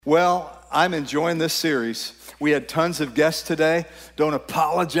Well, I'm enjoying this series. We had tons of guests today. Don't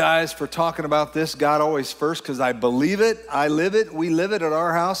apologize for talking about this. God always first, because I believe it, I live it, we live it at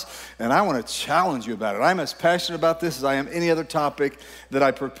our house, and I want to challenge you about it. I'm as passionate about this as I am any other topic that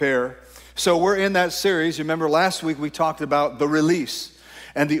I prepare. So we're in that series. Remember last week we talked about the release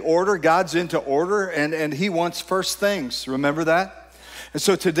and the order. God's into order, and he wants first things. Remember that? And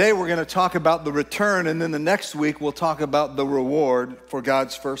so today we're going to talk about the return, and then the next week we'll talk about the reward for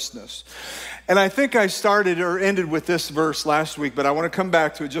God's firstness. And I think I started or ended with this verse last week, but I want to come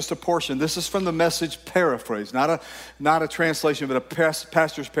back to it, just a portion. This is from the Message paraphrase, not a translation, but a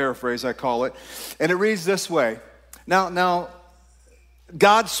pastor's paraphrase, I call it. And it reads this way. Now,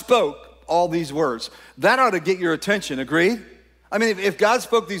 God spoke all these words. That ought to get your attention, agreed? I mean, if God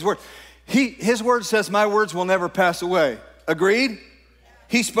spoke these words, his word says, my words will never pass away. Agreed?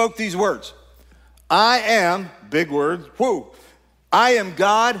 He spoke these words. I am, big word, I am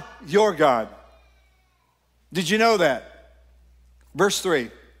God, your God. Did you know that? Verse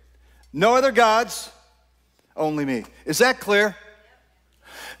 3, no other gods, only me. Is that clear?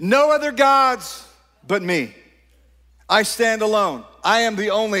 No other gods but me. I stand alone. I am the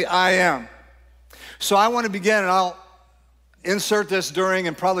only I am. So I want to begin, and I'll insert this during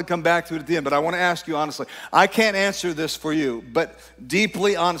and probably come back to it at the end, but I want to ask you honestly. I can't answer this for you, but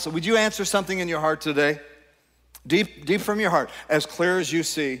deeply honestly, would you answer something in your heart today? Deep from your heart, as clear as you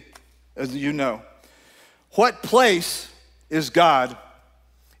see, as you know. What place is God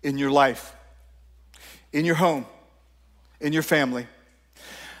in your life, in your home, in your family?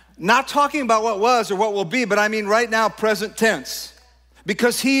 Not talking about what was or what will be, but I mean right now, present tense,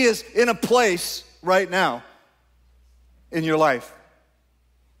 because he is in a place right now. In your life,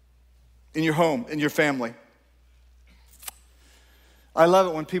 in your home, in your family. I love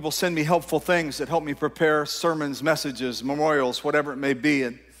it when people send me helpful things that help me prepare sermons, messages, memorials, whatever it may be.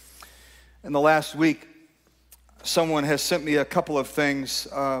 And in the last week, someone has sent me a couple of things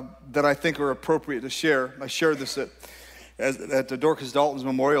that I think are appropriate to share. I shared this at the Dorcas Dalton's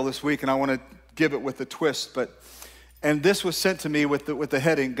memorial this week, and I want to give it with a twist. And this was sent to me with the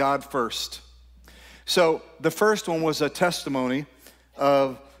heading, God First. So the first one was a testimony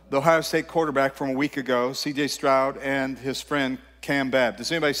of the Ohio State quarterback from a week ago, C.J. Stroud, and his friend Cam Babb.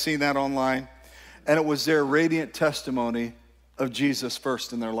 Has anybody seen that online? And it was their radiant testimony of Jesus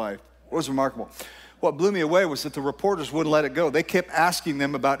first in their life. It was remarkable. What blew me away was that the reporters wouldn't let it go. They kept asking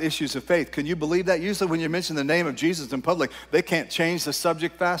them about issues of faith. Can you believe that? Usually when you mention the name of Jesus in public, they can't change the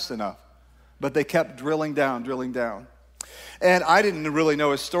subject fast enough. But they kept drilling down. And I didn't really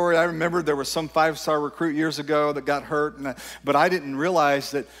know his story. I remember there was some 5-star recruit years ago that got hurt, but I didn't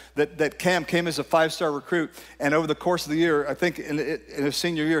realize that Cam came as a 5-star recruit, and over the course of the year, I think in his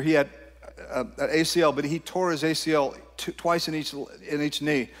senior year, he had an ACL, but he tore his ACL twice in each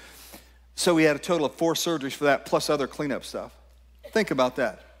knee. So he had a total of 4 surgeries for that, plus other cleanup stuff. Think about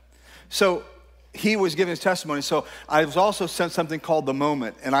that. So he was giving his testimony. So I was also sent something called The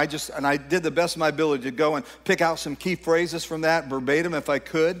Moment, and I did the best of my ability to go and pick out some key phrases from that verbatim if I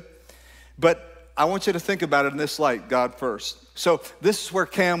could. But I want you to think about it in this light, God first. So this is where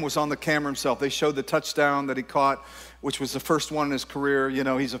Cam was on the camera himself. They showed the touchdown that he caught, which was the first one in his career. You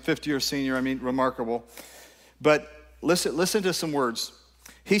know, he's a fifth-year senior. I mean, remarkable. But listen to some words.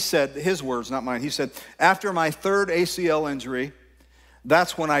 He said, his words, not mine. He said, after my 3rd ACL injury,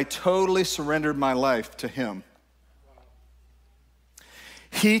 that's when I totally surrendered my life to him.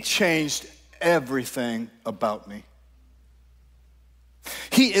 He changed everything about me.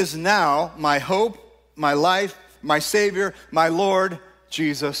 He is now my hope, my life, my Savior, my Lord,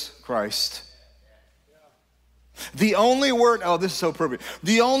 Jesus Christ. The only word, this is so appropriate.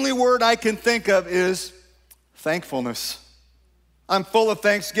 The only word I can think of is thankfulness. I'm full of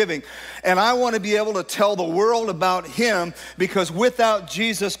thanksgiving, and I want to be able to tell the world about him, because without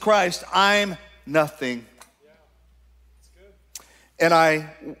Jesus Christ, I'm nothing. Yeah, that's good. And I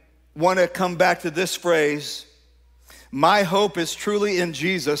want to come back to this phrase, my hope is truly in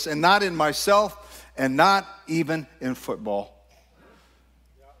Jesus and not in myself and not even in football.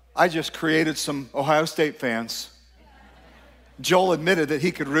 Yeah. I just created some Ohio State fans. Joel admitted that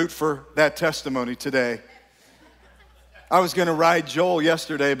he could root for that testimony today. I was going to ride Joel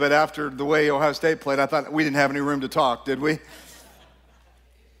yesterday, but after the way Ohio State played, I thought we didn't have any room to talk, did we?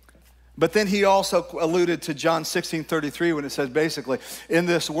 But then he also alluded to John 16:33 when it says basically, in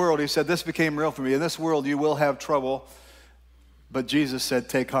this world, he said, this became real for me. In this world, you will have trouble. But Jesus said,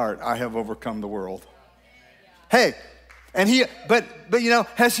 take heart, I have overcome the world. Hey, and but you know,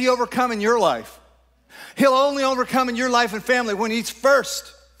 has he overcome in your life? He'll only overcome in your life and family when he's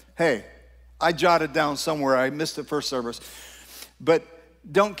first. Hey, I jotted down somewhere, I missed it first service, but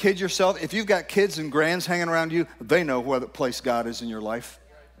don't kid yourself. If you've got kids and grands hanging around you, they know what place God is in your life.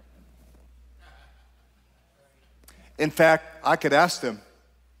 In fact, I could ask them,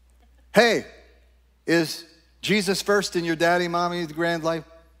 hey, is Jesus first in your daddy, mommy, the grand life?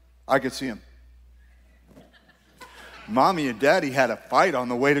 I could see him. Mommy and daddy had a fight on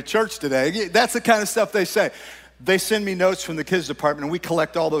the way to church today. That's the kind of stuff they say. They send me notes from the kids department, and we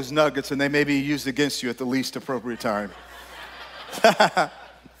collect all those nuggets, and they may be used against you at the least appropriate time.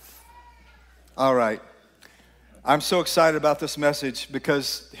 All right. I'm so excited about this message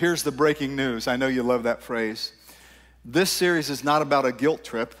because here's the breaking news. I know you love that phrase. This series is not about a guilt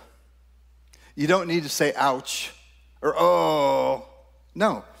trip. You don't need to say ouch or oh.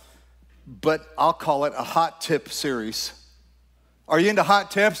 No. But I'll call it a hot tip series. Are you into hot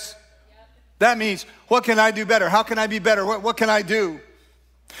tips? Yep. That means, what can I do better? How can I be better? What can I do?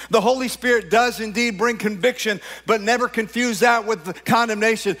 The Holy Spirit does indeed bring conviction, but never confuse that with the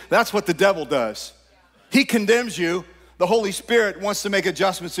condemnation. That's what the devil does. He condemns you. The Holy Spirit wants to make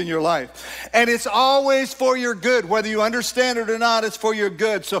adjustments in your life. And it's always for your good. Whether you understand it or not, it's for your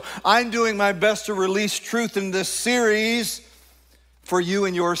good. So I'm doing my best to release truth in this series for you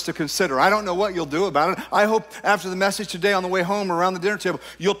and yours to consider. I don't know what you'll do about it. I hope after the message today on the way home around the dinner table,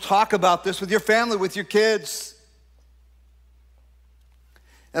 you'll talk about this with your family, with your kids.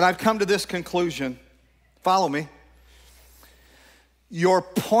 And I've come to this conclusion. Follow me. Your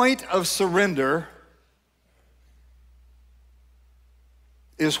point of surrender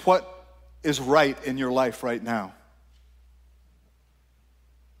is what is right in your life right now.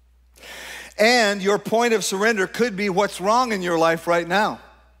 And your point of surrender could be what's wrong in your life right now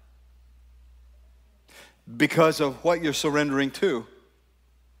because of what you're surrendering to.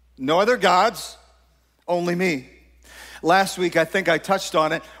 No other gods, only me. Last week, I think I touched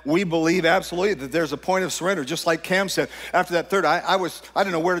on it. We believe absolutely that there's a point of surrender, just like Cam said. After that third, I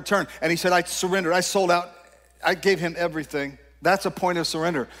didn't know where to turn. And he said, I surrendered. I sold out. I gave him everything. That's a point of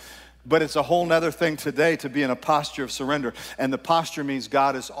surrender. But it's a whole nother thing today to be in a posture of surrender. And the posture means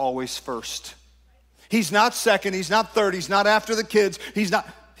God is always first. He's not second. He's not third. He's not after the kids.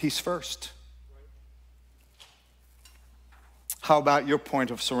 He's first. How about your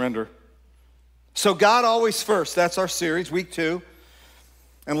point of surrender? So God always first. That's our series, week 2.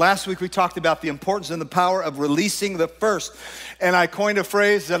 And last week we talked about the importance and the power of releasing the first. And I coined a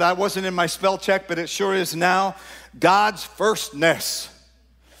phrase that I wasn't in my spell check, but it sure is now. God's firstness.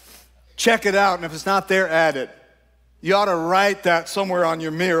 Check it out, and if it's not there, add it. You ought to write that somewhere on your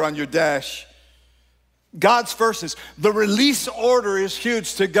mirror, on your dash. God's firstness. The release order is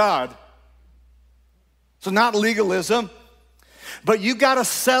huge to God. So not legalism, but you got to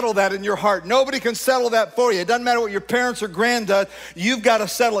settle that in your heart. Nobody can settle that for you. It doesn't matter what your parents or grand does. You've got to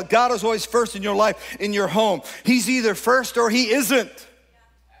settle it. God is always first in your life, in your home. He's either first or he isn't.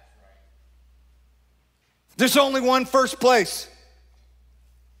 There's only one first place.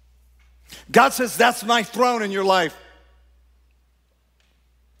 God says, that's my throne in your life.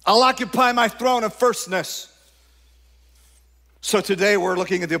 I'll occupy my throne of firstness. So today we're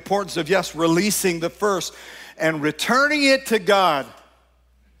looking at the importance of, yes, releasing the first and returning it to God.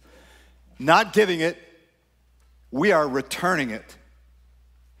 Not giving it, we are returning it.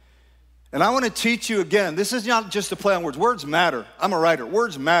 And I want to teach you again, this is not just a play on words. Words matter. I'm a writer.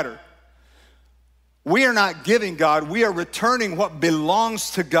 Words matter. We are not giving God, we are returning what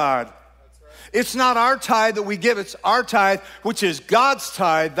belongs to God. It's not our tithe that we give, it's our tithe, which is God's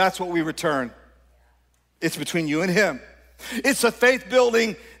tithe. That's what we return. It's between you and him. It's a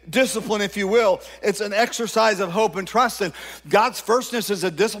faith-building discipline, if you will. It's an exercise of hope and trust. And God's firstness is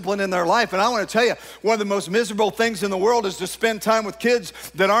a discipline in their life. And I want to tell you, one of the most miserable things in the world is to spend time with kids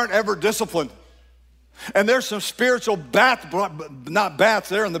that aren't ever disciplined. And there's some spiritual not bats,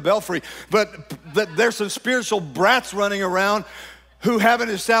 they're in the belfry, but there's some spiritual brats running around who haven't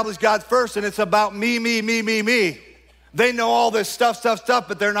established God first, and it's about me. They know all this stuff,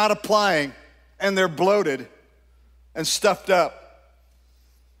 but they're not applying, and they're bloated and stuffed up.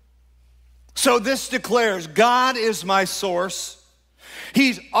 So this declares, God is my source.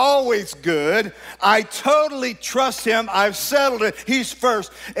 He's always good. I totally trust him. I've settled it. He's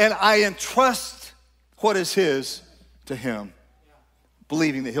first, and I entrust what is his to him,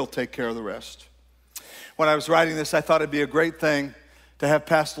 believing that he'll take care of the rest. When I was writing this, I thought it'd be a great thing to have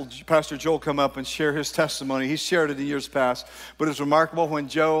Pastor Joel come up and share his testimony. He's shared it in years past, but it's remarkable when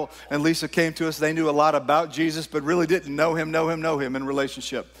Joel and Lisa came to us, they knew a lot about Jesus, but really didn't know him in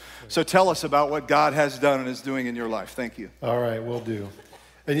relationship. So tell us about what God has done and is doing in your life. Thank you. All right, will do.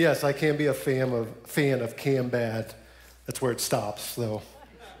 And yes, I can be a fan of Cam Bad. That's where it stops, though.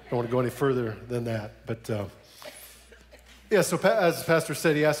 I don't want to go any further than that. But Yeah, so as Pastor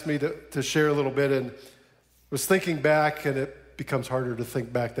said, he asked me to share a little bit, and was thinking back, and it becomes harder to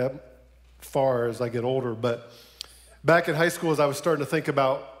think back that far as I get older, but back in high school, as I was starting to think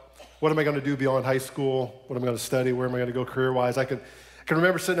about what am I going to do beyond high school, what am I going to study, where am I going to go career-wise, I can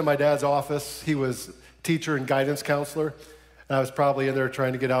remember sitting in my dad's office. He was teacher and guidance counselor, and I was probably in there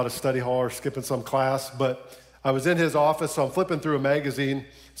trying to get out of study hall or skipping some class, but I was in his office, so I'm flipping through a magazine,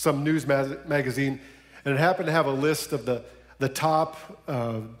 some news magazine, and it happened to have a list of the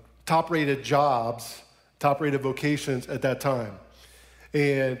top-rated jobs, top-rated vocations at that time.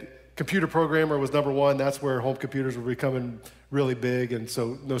 And computer programmer was number one. That's where home computers were becoming really big, and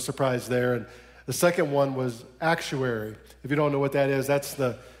so no surprise there. And the second one was actuary. If you don't know what that is, that's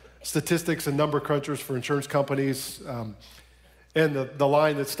the statistics and number crunchers for insurance companies. And the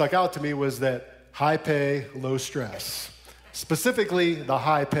line that stuck out to me was that high pay, low stress. Specifically, the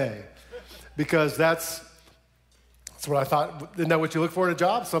high pay, because that's what I thought. Isn't that what you look for in a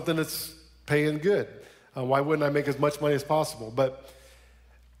job? Something that's paying good. Why wouldn't I make as much money as possible? But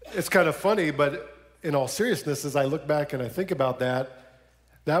it's kind of funny, but in all seriousness, as I look back and I think about that,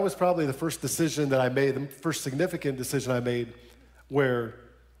 that was probably the first decision that I made, the first significant decision I made where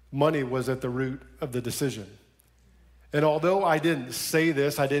money was at the root of the decision. And although I didn't say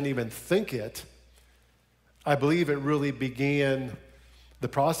this, I didn't even think it, I believe it really began the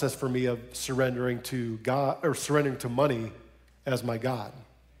process for me of surrendering to God, or surrendering to money as my God.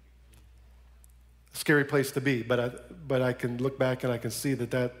 Scary place to be, but I can look back and I can see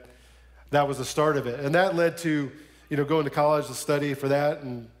that was the start of it. And that led to, going to college to study for that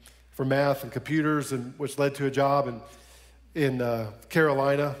and for math and computers, and which led to a job in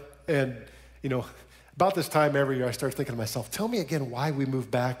Carolina. And, about this time every year I start thinking to myself, tell me again why we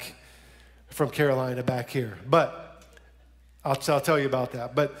moved back from Carolina back here. But I'll tell you about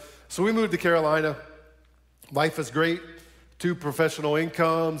that. But so we moved to Carolina. Life is great. 2 professional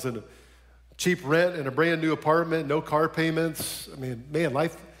incomes and cheap rent and a brand new apartment, no car payments. I mean, man,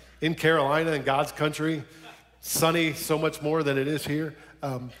 life in Carolina, in God's country, sunny so much more than it is here.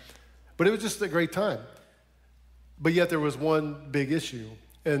 But it was just a great time. But yet there was one big issue.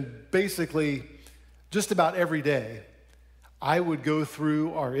 And basically, just about every day, I would go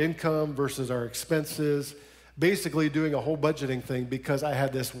through our income versus our expenses, basically doing a whole budgeting thing because I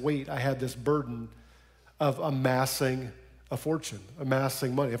had this weight, I had this burden of amassing a fortune,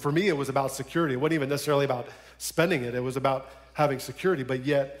 amassing money. And for me, it was about security. It wasn't even necessarily about spending it. It was about having security, but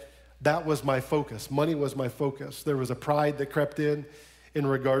yet that was my focus. Money was my focus. There was a pride that crept in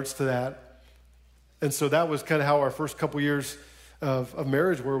regards to that. And so that was kind of how our first couple years of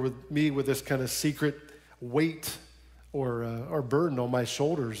marriage were, with me with this kind of secret weight or burden on my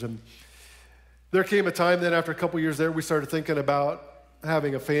shoulders. And there came a time then after a couple years there, we started thinking about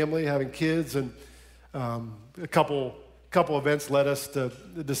having a family, having kids, and a couple events led us to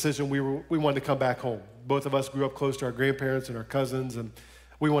the decision we wanted to come back home. Both of us grew up close to our grandparents and our cousins, and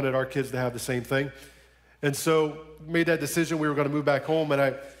we wanted our kids to have the same thing. And so made that decision. We were going to move back home, and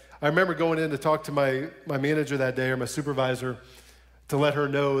I remember going in to talk to my manager that day, or my supervisor, to let her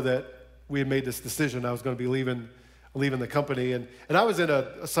know that we had made this decision. I was going to be leaving the company. And I was in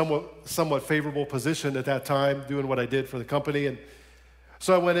a somewhat favorable position at that time, doing what I did for the company. And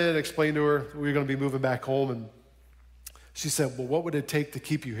so I went in and explained to her we were going to be moving back home. And she said, well, what would it take to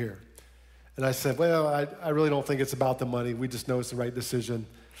keep you here? And I said, well, I really don't think it's about the money. We just know it's the right decision,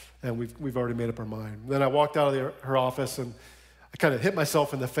 and we've already made up our mind. Then I walked out of her office, and I kind of hit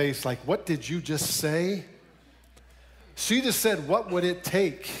myself in the face, like, what did you just say? She just said, what would it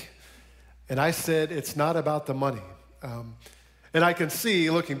take? And I said, it's not about the money. And I can see,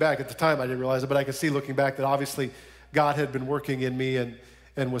 looking back, at the time I didn't realize it, but I can see looking back that obviously God had been working in me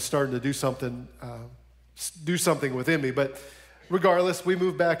and was starting to do something within me. But regardless, we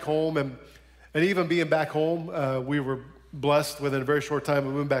moved back home, and even being back home, we were blessed. Within a very short time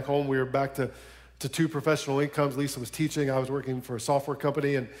of moving back home, we were back to 2 professional incomes. Lisa was teaching. I was working for a software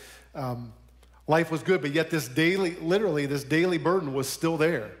company, and life was good. But yet this daily burden was still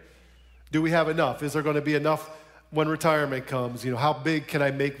there. Do we have enough? Is there going to be enough when retirement comes? How big can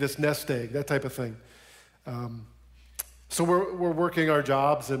I make this nest egg? That type of thing. So we're working our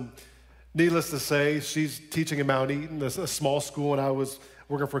jobs, and needless to say, she's teaching in Mount Eaton, a small school, and I was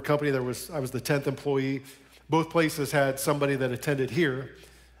working for a company. I was the 10th employee. Both places had somebody that attended here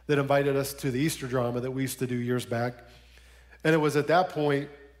that invited us to the Easter drama that we used to do years back. And it was at that point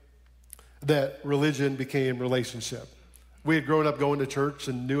that religion became relationship. We had grown up going to church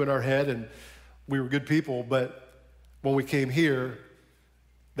and knew in our head, and we were good people, but when we came here,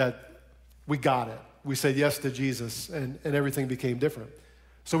 that we got it. We said yes to Jesus, and everything became different.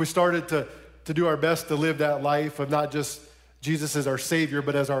 So we started to do our best to live that life of not just Jesus as our Savior,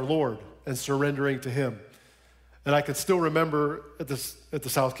 but as our Lord, and surrendering to him. And I can still remember at the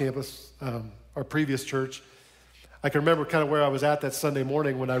South Campus, our previous church, I can remember kind of where I was at that Sunday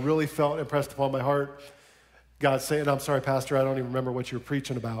morning when I really felt impressed upon my heart, God saying, I'm sorry, Pastor, I don't even remember what you were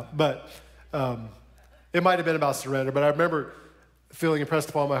preaching about, but it might have been about surrender, but I remember feeling impressed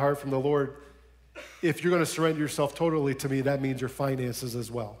upon my heart from the Lord, if you're going to surrender yourself totally to me, that means your finances as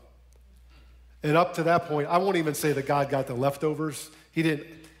well. And up to that point, I won't even say that God got the leftovers.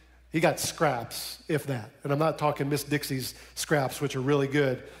 He got scraps, if that. And I'm not talking Miss Dixie's scraps, which are really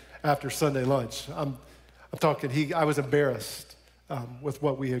good after Sunday lunch. I'm talking, I was embarrassed with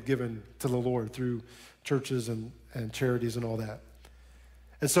what we had given to the Lord through churches and charities and all that.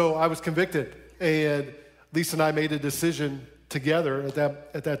 And so I was convicted, and Lisa and I made a decision together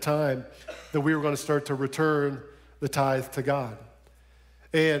at that time that we were going to start to return the tithe to God.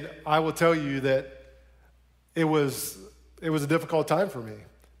 And I will tell you that it was a difficult time for me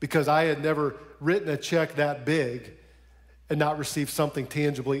because I had never written a check that big and not received something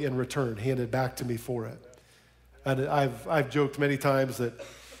tangibly in return, handed back to me for it. And I've joked many times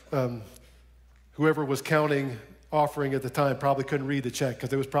that whoever was counting offering at the time probably couldn't read the check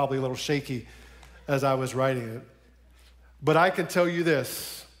because it was probably a little shaky as I was writing it. But I can tell you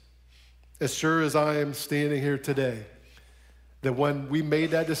this, as sure as I am standing here today, that when we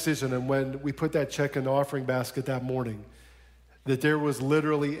made that decision and when we put that check in the offering basket that morning, that there was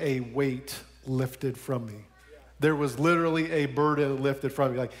literally a weight lifted from me. There was literally a burden lifted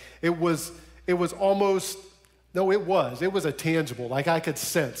from me. Like it was almost, no, it was a tangible, like I could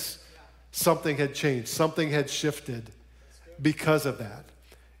sense something had changed, something had shifted because of that.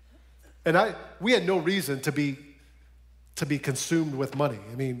 And we had no reason to be consumed with money.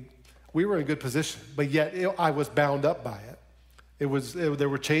 I mean, we were in a good position, but yet I was bound up by it. There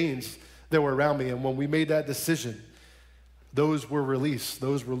were chains that were around me, and when we made that decision, those were released,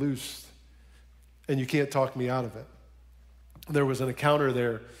 those were loosed, and you can't talk me out of it. There was an encounter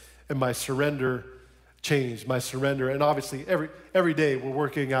there, and my surrender changed, and obviously every day we're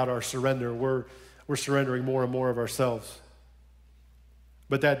working out our surrender. We're surrendering more and more of ourselves.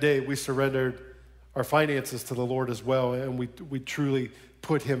 But that day we surrendered our finances to the Lord as well, and we truly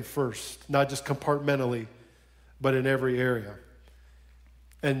put him first, not just compartmentally, but in every area.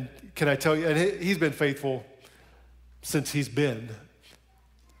 And can I tell you, and he's been faithful since he's been,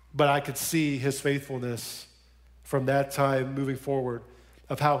 but I could see his faithfulness from that time moving forward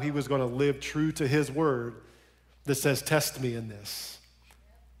of how he was going to live true to his word that says, test me in this.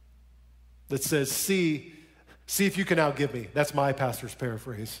 That says, see if you can outgive me. That's my pastor's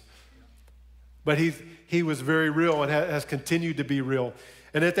paraphrase. But he was very real and has continued to be real.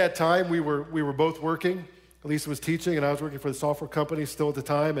 And at that time, we were both working. Lisa was teaching, and I was working for the software company still at the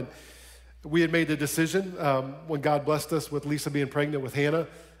time. And we had made the decision when God blessed us with Lisa being pregnant with Hannah,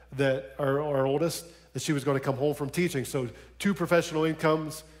 that our oldest, that she was going to come home from teaching. So 2 professional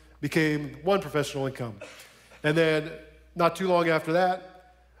incomes became 1 professional income. And then not too long after that,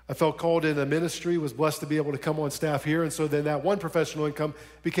 I felt called into ministry, was blessed to be able to come on staff here. And so then that 1 professional income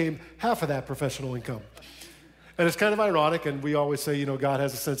became half of that professional income. And it's kind of ironic, and we always say, God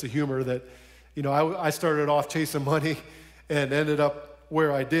has a sense of humor that, I started off chasing money and ended up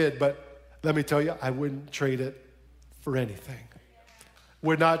where I did, but let me tell you, I wouldn't trade it for anything.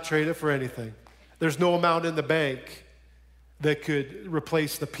 Would not trade it for anything. There's no amount in the bank that could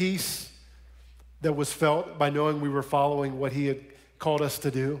replace the peace that was felt by knowing we were following what he had called us to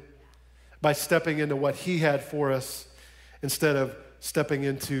do, by stepping into what he had for us instead of stepping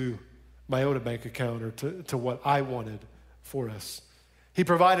into my own bank account or to what I wanted for us. He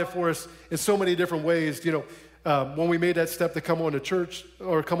provided for us in so many different ways. When we made that step to come on to church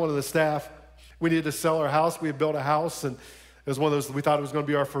or come onto the staff, we needed to sell our house. We had built a house, and it was one of those, we thought it was going to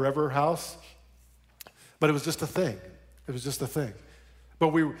be our forever house. But it was just a thing. It was just a thing. But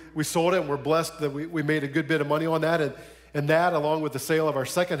we sold it, and we're blessed that we made a good bit of money on that. And that, along with the sale of our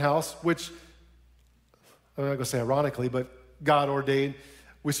second house, which, I'm not going to say ironically, but God ordained,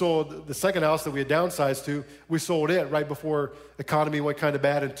 we sold the second house that we had downsized to, we sold it right before the economy went kind of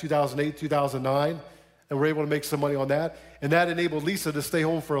bad in 2008, 2009, and we're able to make some money on that. And that enabled Lisa to stay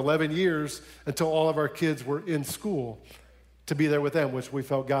home for 11 years until all of our kids were in school, to be there with them, which we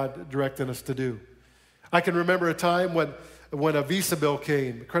felt God directed us to do. I can remember a time when a Visa bill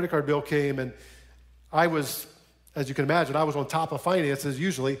came, a credit card bill came, and I was, as you can imagine, I was on top of finances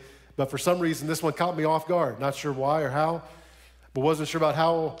usually, but for some reason this one caught me off guard. Not sure why or how, but wasn't sure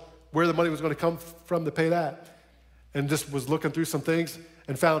about where the money was going to come from to pay that. And just was looking through some things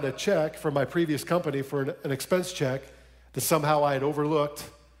and found a check from my previous company for an expense check that somehow I had overlooked,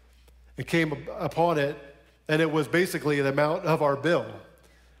 and came upon it and it was basically the amount of our bill.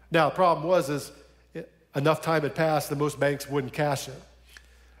 Now, the problem was enough time had passed that most banks wouldn't cash it.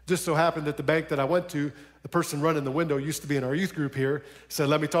 Just so happened that the bank that I went to, the person running the window used to be in our youth group here, said,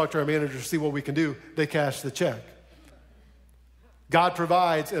 let me talk to our manager, see what we can do. They cashed the check. God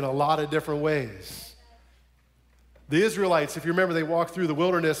provides in a lot of different ways. The Israelites, if you remember, they walked through the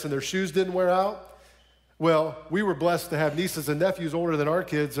wilderness and their shoes didn't wear out. Well, we were blessed to have nieces and nephews older than our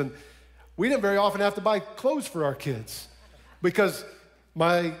kids, and we didn't very often have to buy clothes for our kids because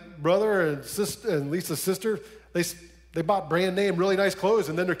my brother and sister and Lisa's sister, they bought brand name, really nice clothes,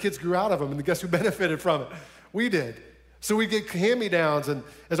 and then their kids grew out of them, and guess who benefited from it? We did. So we get hand-me-downs, and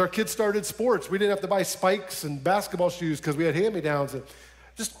as our kids started sports, we didn't have to buy spikes and basketball shoes because we had hand-me-downs, and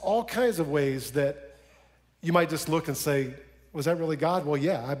just all kinds of ways that you might just look and say, was that really God? Well,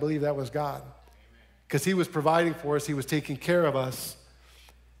 yeah, I believe that was God because he was providing for us. He was taking care of us,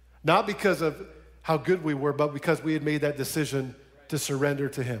 not because of how good we were, but because we had made that decision to surrender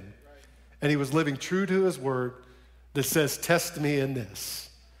to him. And he was living true to his word that says, test me in this.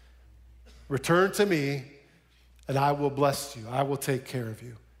 Return to me, and I will bless you. I will take care of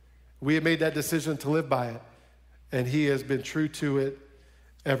you. We have made that decision to live by it, and he has been true to it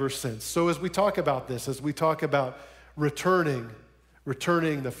ever since. So as we talk about this, as we talk about returning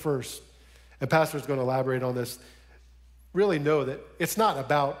the first, and Pastor's going to elaborate on this, really know that it's not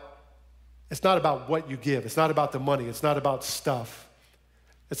about what you give. It's not about the money. It's not about stuff.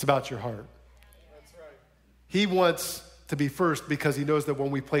 It's about your heart. That's right. He wants to be first because he knows that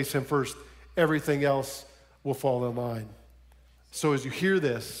when we place him first, everything else will fall in line. So as you hear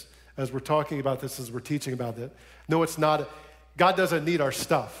this, as we're talking about this, as we're teaching about it, no, it's not. God doesn't need our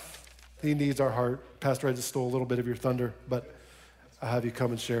stuff. He needs our heart. Pastor, I just stole a little bit of your thunder, but I'll have you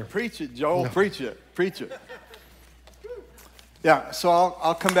come and share. Preach it, Joel. No. Preach it. Yeah, so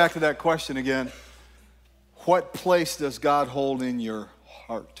I'll come back to that question again. What place does God hold in your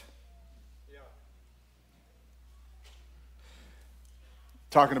heart? Yeah.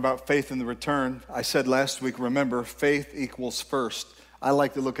 Talking about faith in the return, I said last week, remember, faith equals first. I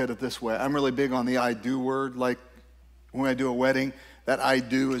like to look at it this way. I'm really big on the I do word. Like when I do a wedding, that I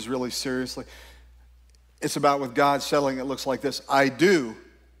do is really seriously. It's about with God settling, it looks like this. I do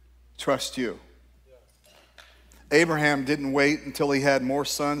trust you. Abraham didn't wait until he had more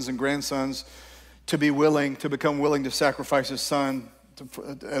sons and grandsons to become willing to sacrifice his son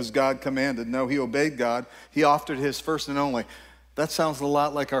as God commanded. No, he obeyed God. He offered his first and only. That sounds a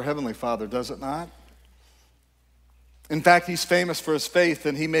lot like our Heavenly Father, does it not? In fact, he's famous for his faith,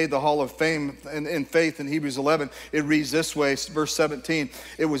 and he made the Hall of Fame in faith in Hebrews 11. It reads this way, verse 17.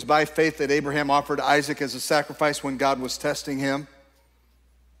 It was by faith that Abraham offered Isaac as a sacrifice when God was testing him.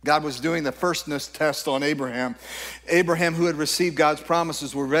 God was doing the firstness test on Abraham. Abraham, who had received God's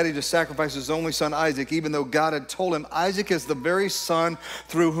promises, were ready to sacrifice his only son Isaac, even though God had told him, Isaac is the very son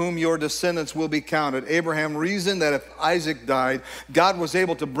through whom your descendants will be counted. Abraham reasoned that if Isaac died, God was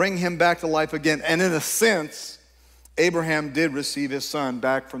able to bring him back to life again. And in a sense, Abraham did receive his son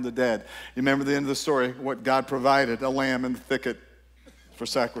back from the dead. You remember the end of the story, what God provided, a lamb in the thicket for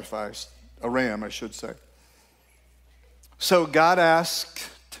sacrifice. A ram, I should say. So God asked,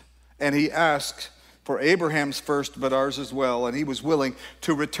 and he asked for Abraham's first, but ours as well. And he was willing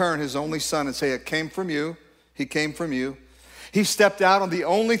to return his only son and say, it came from you. He came from you. He stepped out on the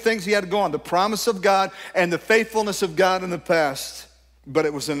only things he had to go on, the promise of God and the faithfulness of God in the past. But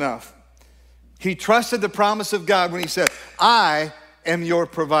it was enough. He trusted the promise of God when he said, I am your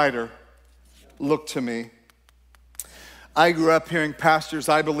provider. Look to me. I grew up hearing pastors,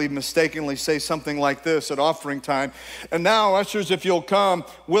 I believe, mistakenly say something like this at offering time. And now, ushers, if you'll come,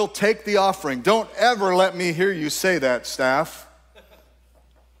 we'll take the offering. Don't ever let me hear you say that, staff.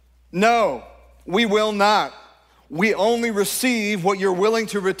 No, we will not. We only receive what you're willing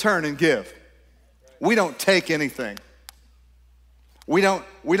to return and give. We don't take anything. We don't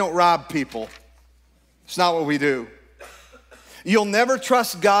rob people. It's not what we do. You'll never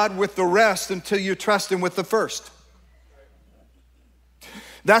trust God with the rest until you trust him with the first.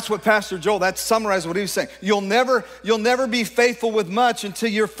 That's what Pastor Joel, that summarizes what he was saying. You'll never be faithful with much until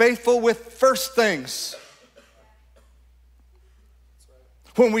you're faithful with first things.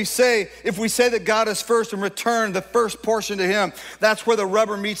 When we say, if we say that God is first and return the first portion to him, that's where the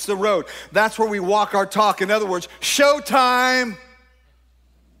rubber meets the road. That's where we walk our talk. In other words, showtime.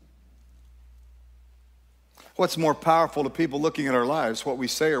 What's more powerful to people looking at our lives, what we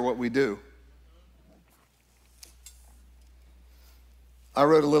say or what we do? I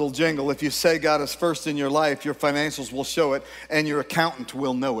wrote a little jingle. If you say God is first in your life, your financials will show it, and your accountant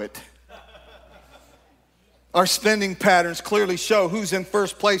will know it. Our spending patterns clearly show who's in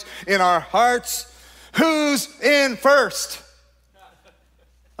first place in our hearts, Who's in first?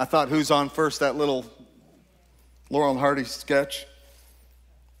 I thought who's on first, that little Laurel and Hardy sketch.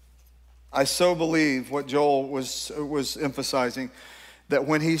 I so believe what Joel was emphasizing, that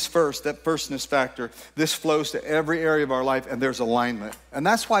when he's first, that firstness factor, this flows to every area of our life and there's alignment. And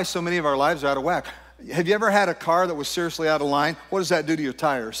that's why so many of our lives are out of whack. Have you ever had a car that was seriously out of line? What does that do to your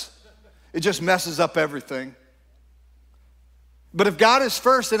tires? It just messes up everything. But if God is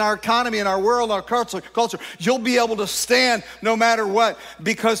first in our economy, in our world, our culture, you'll be able to stand no matter what,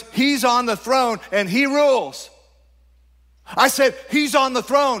 because he's on the throne and he rules. I said, he's on the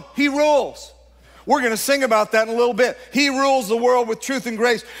throne, he rules. We're going to sing about that in a little bit. He rules the world with truth and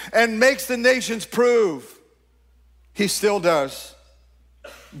grace and makes the nations prove. He still does.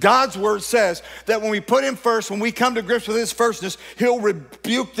 God's word says that when we put him first, when we come to grips with his firstness, he'll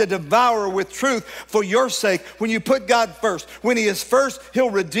rebuke the devourer with truth for your sake. When you put God first, when he is first, he'll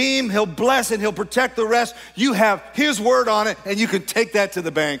redeem, he'll bless, and he'll protect the rest. You have his word on it, and you can take that to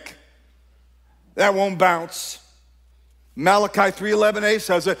the bank. That won't bounce. Malachi 3:11a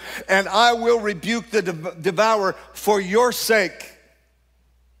says it, and I will rebuke the devourer for your sake.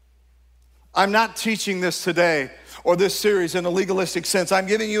 I'm not teaching this today or this series in a legalistic sense. I'm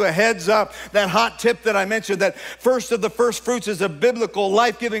giving you a heads up, that hot tip that I mentioned, that first of the first fruits is a biblical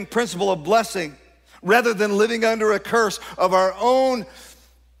life-giving principle of blessing, rather than living under a curse of our own.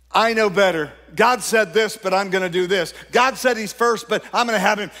 I know better. God said this, but I'm going to do this. God said he's first, but I'm going to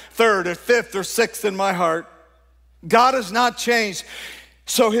have him third or fifth or sixth in my heart. God has not changed,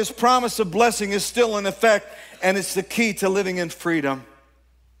 so his promise of blessing is still in effect, and it's the key to living in freedom.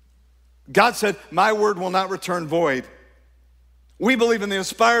 God said, my word will not return void. We believe in the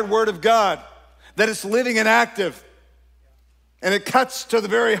inspired word of God, that it's living and active, and it cuts to the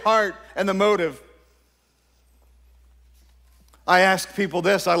very heart and the motive. I ask people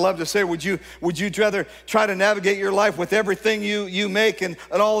this, I love to say, would you rather try to navigate your life with everything you make and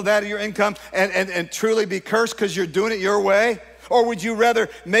all of that of your income and truly be cursed because you're doing it your way? Or would you rather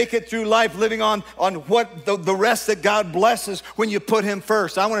make it through life living on what the rest that God blesses when you put him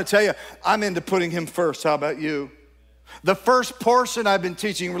first? I want to tell you, I'm into putting him first. How about you? The first portion I've been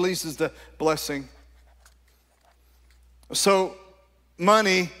teaching releases the blessing. So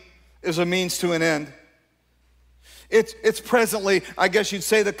money is a means to an end. It's presently, I guess you'd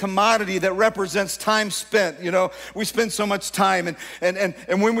say, the commodity that represents time spent. You know, we spend so much time,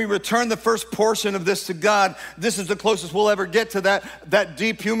 and when we return the first portion of this to God, this is the closest we'll ever get to that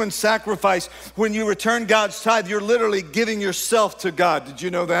deep human sacrifice. When you return God's tithe, you're literally giving yourself to God. Did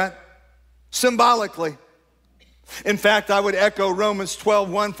you know that? Symbolically. In fact, I would echo Romans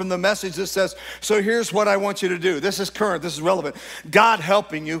 12:1 from the Message that says, so here's what I want you to do. This is current, this is relevant. God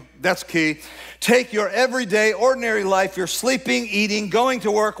helping you, that's key. Take your everyday, ordinary life, your sleeping, eating, going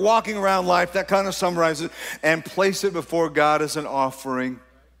to work, walking around life, that kind of summarizes it, and place it before God as an offering.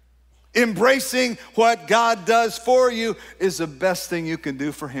 Embracing what God does for you is the best thing you can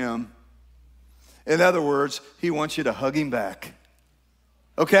do for him. In other words, he wants you to hug him back.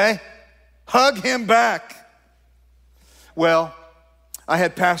 Okay? Hug him back. Well, I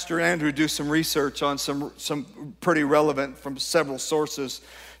had Pastor Andrew do some research on some pretty relevant from several sources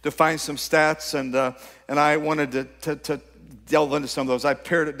to find some stats, and I wanted to delve into some of those. I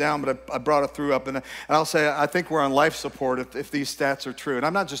pared it down, but I brought it through up, and I'll say I think we're on life support if these stats are true. And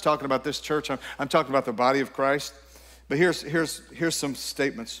I'm not just talking about this church; I'm talking about the body of Christ. But here's some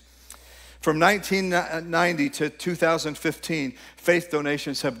statements. From 1990 to 2015, faith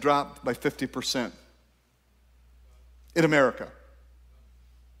donations have dropped by 50%. In America.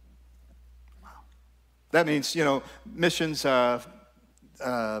 That means, missions,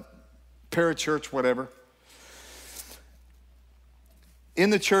 parachurch, whatever. In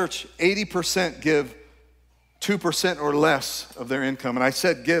the church, 80% give 2% or less of their income. And I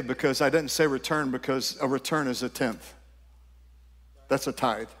said give because I didn't say return, because a return is a tenth. That's a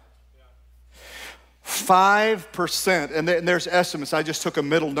tithe. 5%, and there's estimates, I just took a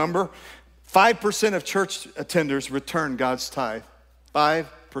middle number. 5% of church attenders return God's tithe. 5%.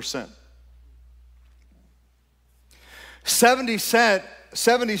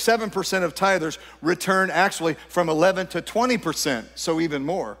 77% of tithers return actually from 11 to 20%, so even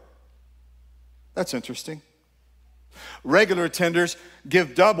more. That's interesting. Regular attenders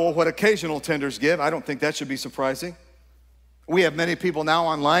give double what occasional attenders give. I don't think that should be surprising. We have many people now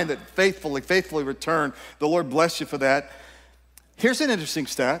online that faithfully return. The Lord bless you for that. Here's an interesting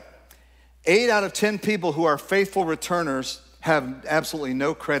stat. 8 out of 10 people who are faithful returners have absolutely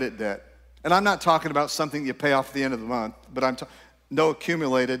no credit debt. And I'm not talking about something you pay off at the end of the month, but no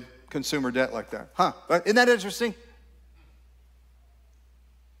accumulated consumer debt like that. Isn't that interesting?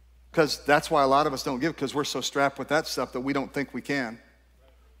 Because that's why a lot of us don't give, because we're so strapped with that stuff that we don't think we can.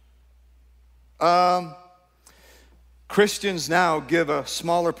 Christians now give a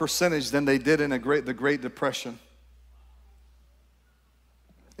smaller percentage than they did in the Great Depression.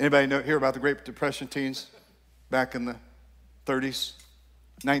 Anybody hear about the Great Depression, teens? Back in the 30s,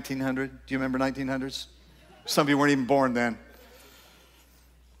 1900. Do you remember 1900s? Some of you weren't even born then.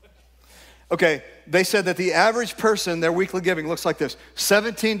 Okay, they said that the average person, their weekly giving looks like this: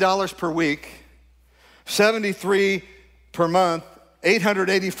 $17 per week, $73 per month,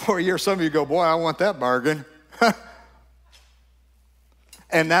 $884 a year. Some of you go, boy, I want that bargain.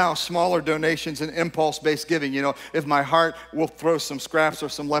 And now smaller donations and impulse-based giving. You know, if my heart will throw some scraps or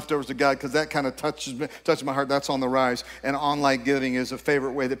some leftovers to God, because that kind of touches my heart, that's on the rise. And online giving is a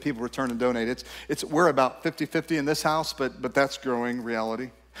favorite way that people return and donate. We're about 50-50 in this house, but that's growing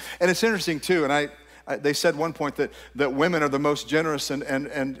reality. And it's interesting too, and they said one point that women are the most generous, and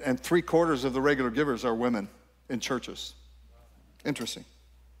 3/4 of the regular givers are women in churches. Interesting.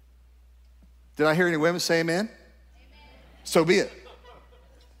 Did I hear any women say amen? Amen. So be it.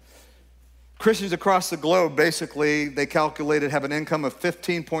 Christians across the globe, basically, they calculated, have an income of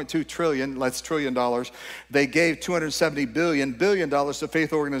 $15.2 trillion, that's $1 trillion. They gave $270 billion to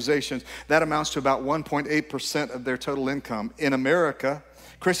faith organizations. That amounts to about 1.8% of their total income. In America,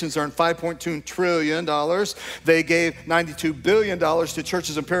 Christians earn $5.2 trillion. They gave $92 billion to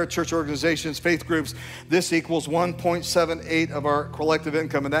churches and parachurch organizations, faith groups. This equals 1.78 of our collective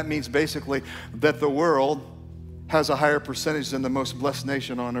income, and that means basically that the world has a higher percentage than the most blessed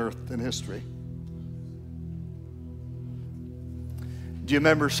nation on earth in history. Do you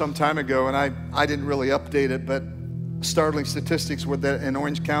remember some time ago, and I didn't really update it, but startling statistics were that in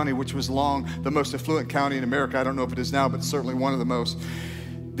Orange County, which was long the most affluent county in America, I don't know if it is now, but certainly one of the most,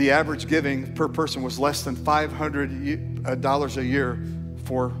 the average giving per person was less than $500 a year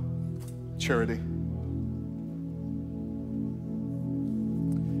for charity.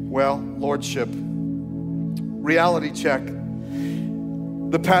 Well, lordship. Reality check.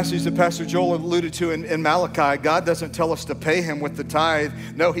 The passage that Pastor Joel alluded to in Malachi, God doesn't tell us to pay him with the tithe.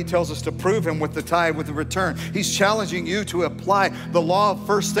 No, he tells us to prove him with the tithe, with the return. He's challenging you to apply the law of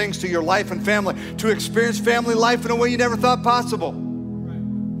first things to your life and family, to experience family life in a way you never thought possible.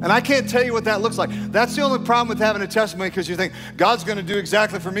 And I can't tell you what that looks like. That's the only problem with having a testimony, because you think, God's gonna do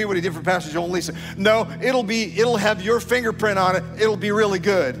exactly for me what he did for Pastor Joel and Lisa. No, it'll have your fingerprint on it. It'll be really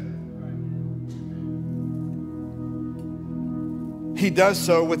good. He does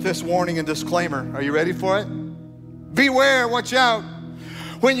so with this warning and disclaimer. Are you ready for it? Beware, watch out.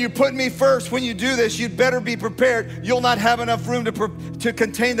 When you put me first, when you do this, you'd better be prepared. You'll not have enough room to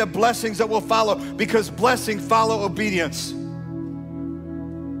contain the blessings that will follow, because blessings follow obedience.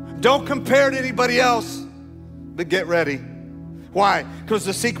 Don't compare to anybody else, but get ready. Why? Because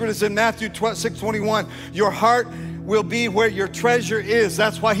the secret is in Matthew 6:21. Your heart will be where your treasure is.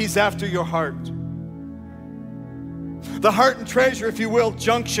 That's why he's after your heart. The heart and treasure, if you will,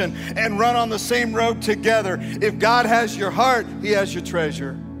 junction and run on the same road together. If God has your heart, he has your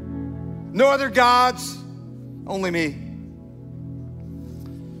treasure. No other gods, only me.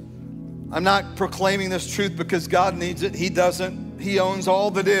 I'm not proclaiming this truth because God needs it. He doesn't. He owns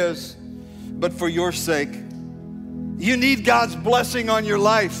all that is. But for your sake, you need God's blessing on your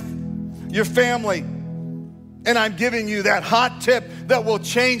life, your family. And I'm giving you that hot tip that will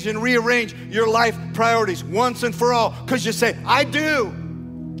change and rearrange your life priorities once and for all. Because you say, I do.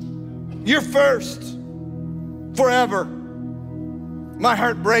 You're first, forever. My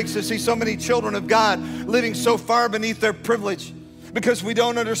heart breaks to see so many children of God living so far beneath their privilege because we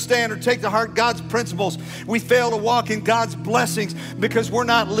don't understand or take to heart God's principles. We fail to walk in God's blessings because we're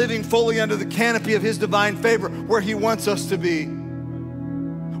not living fully under the canopy of his divine favor where he wants us to be.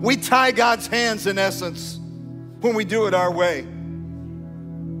 We tie God's hands, in essence, when we do it our way.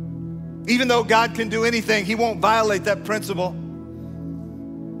 Even though God can do anything, he won't violate that principle.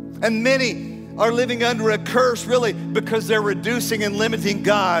 And many are living under a curse really because they're reducing and limiting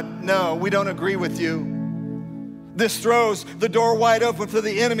God. No, we don't agree with you. This throws the door wide open for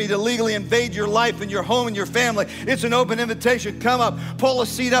the enemy to legally invade your life and your home and your family. It's an open invitation. Come up, pull a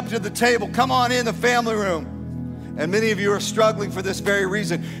seat up to the table. Come on in the family room. And many of you are struggling for this very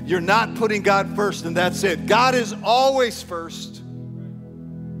reason. You're not putting God first, and that's it. God is always first.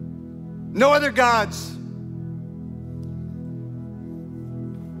 No other gods.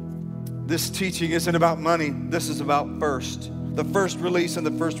 This teaching isn't about money. This is about first. The first release and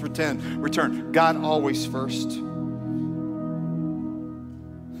the first return. God always first.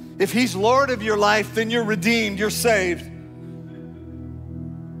 If he's Lord of your life, then you're redeemed, you're saved.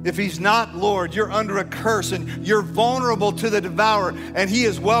 If he's not Lord, you're under a curse and you're vulnerable to the devourer, and he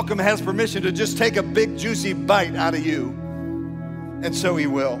is welcome, has permission to just take a big juicy bite out of you. And so he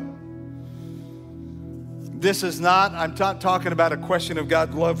will. This is not, I'm not talking about a question of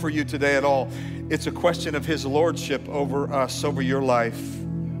God's love for you today at all. It's a question of his lordship over us, over your life,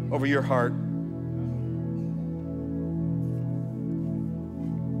 over your heart.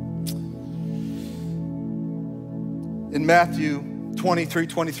 In Matthew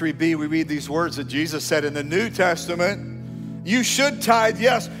 23:23b, we read these words that Jesus said in the New Testament, you should tithe,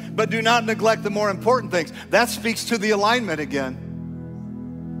 yes, but do not neglect the more important things. That speaks to the alignment again.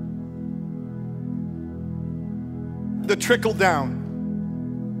 The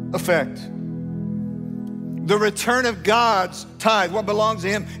trickle-down effect. The return of God's tithe, what belongs to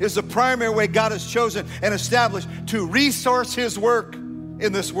him, is the primary way God has chosen and established to resource his work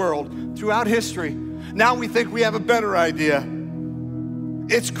in this world throughout history. Now we think we have a better idea.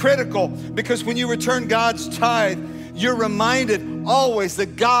 It's critical because when you return God's tithe, you're reminded always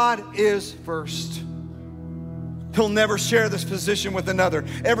that God is first. He'll never share this position with another.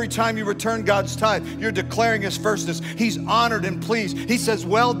 Every time you return God's tithe, you're declaring his firstness. He's honored and pleased. He says,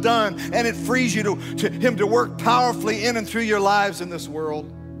 well done, and it frees you to him to work powerfully in and through your lives in this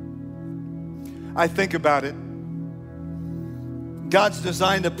world. I think about it. God's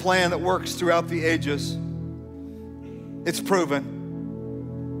designed a plan that works throughout the ages. It's proven.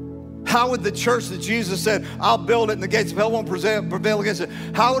 How would the church that Jesus said, I'll build it and the gates of hell won't prevail against it,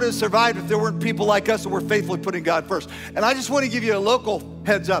 how would it have survived if there weren't people like us that were faithfully putting God first? And I just want to give you a local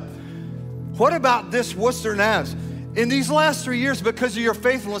heads up. What about this Worcester Navs? In these last 3 years, because of your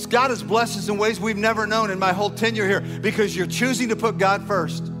faithfulness, God has blessed us in ways we've never known in my whole tenure here because you're choosing to put God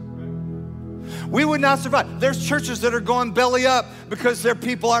first. We would not survive. There's churches that are going belly up because their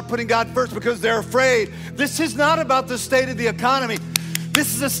people aren't putting God first because they're afraid. This is not about the state of the economy.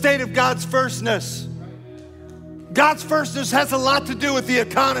 This is a state of God's firstness. God's firstness has a lot to do with the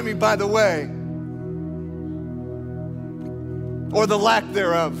economy, by the way, or the lack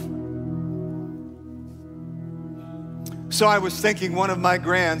thereof. So I was thinking one of my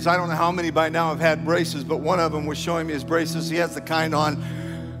grands, I don't know how many by now have had braces, but one of them was showing me his braces. He has the kind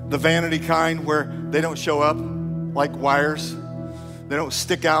on, the vanity kind where they don't show up like wires. They don't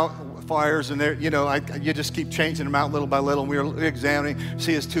stick out. Fires and they're, you just keep changing them out little by little. And we were examining,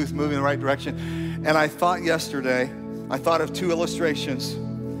 see his tooth moving in the right direction. And I thought yesterday, I thought of two illustrations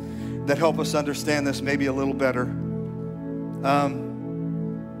that help us understand this maybe a little better.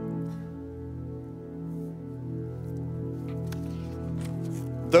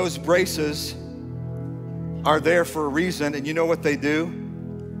 Those braces are there for a reason, and you know what they do?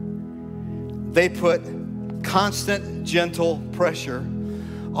 They put constant, gentle pressure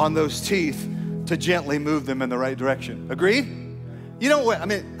on those teeth to gently move them in the right direction. Agreed? You know what? I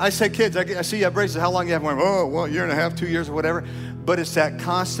mean, I say, kids, I see you have braces. How long you have them? Oh, well, 1.5 years, 2 years or whatever. But it's that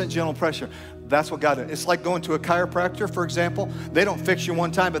constant, gentle pressure. That's what God does. It's like going to a chiropractor, for example. They don't fix you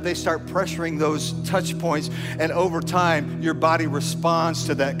one time, but they start pressuring those touch points. And over time, your body responds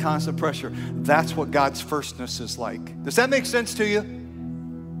to that constant pressure. That's what God's firstness is like. Does that make sense to you?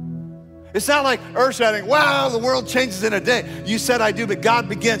 It's not like earth-shattering, wow, the world changes in a day. You said I do, but God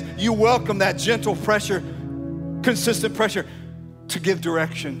begins. You welcome that gentle pressure, consistent pressure to give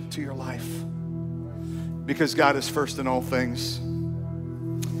direction to your life because God is first in all things.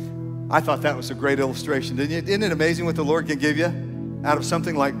 I thought that was a great illustration, didn't you? Isn't it amazing what the Lord can give you out of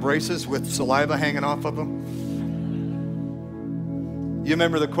something like braces with saliva hanging off of them? You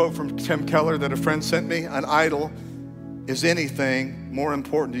remember the quote from Tim Keller that a friend sent me? An idol is anything more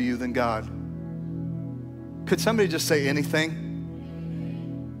important to you than God. Could somebody just say anything?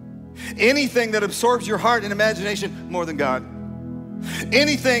 Anything that absorbs your heart and imagination more than God.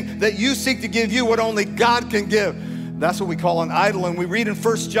 Anything that you seek to give you what only God can give. That's what we call an idol. And we read in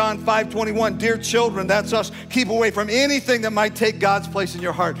 1 John 5:21, dear children, that's us. Keep away from anything that might take God's place in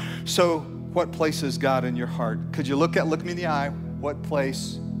your heart. So what place is God in your heart? Could you look me in the eye? What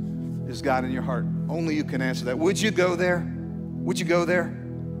place is God in your heart? Only you can answer that. Would you go there? Would you go there?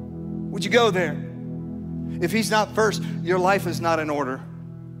 Would you go there? If he's not first, your life is not in order.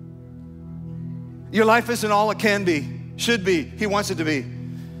 Your life isn't all it can be, should be. He wants it to be.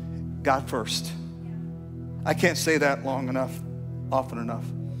 God first. I can't say that often enough.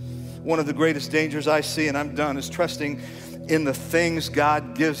 One of the greatest dangers I see, and I'm done, is trusting in the things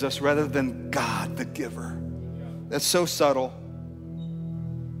God gives us rather than God, the giver. That's so subtle.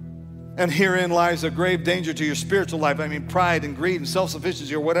 And herein lies a grave danger to your spiritual life. I mean, pride and greed and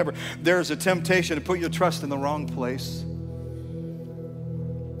self-sufficiency or whatever. There's a temptation to put your trust in the wrong place.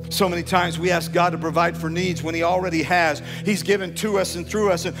 So many times we ask God to provide for needs when He already has. He's given to us and through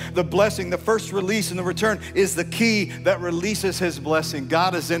us. And the blessing, the first release and the return is the key that releases His blessing.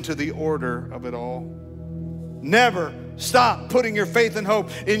 God is into the order of it all. Never stop putting your faith and hope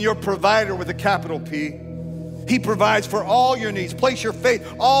in your provider with a capital P. He provides for all your needs. Place your faith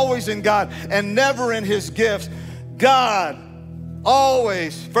always in God and never in His gifts. God,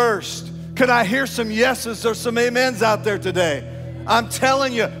 always first. Can I hear some yeses or some amens out there today? I'm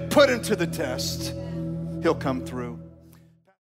telling you, put Him to the test. He'll come through.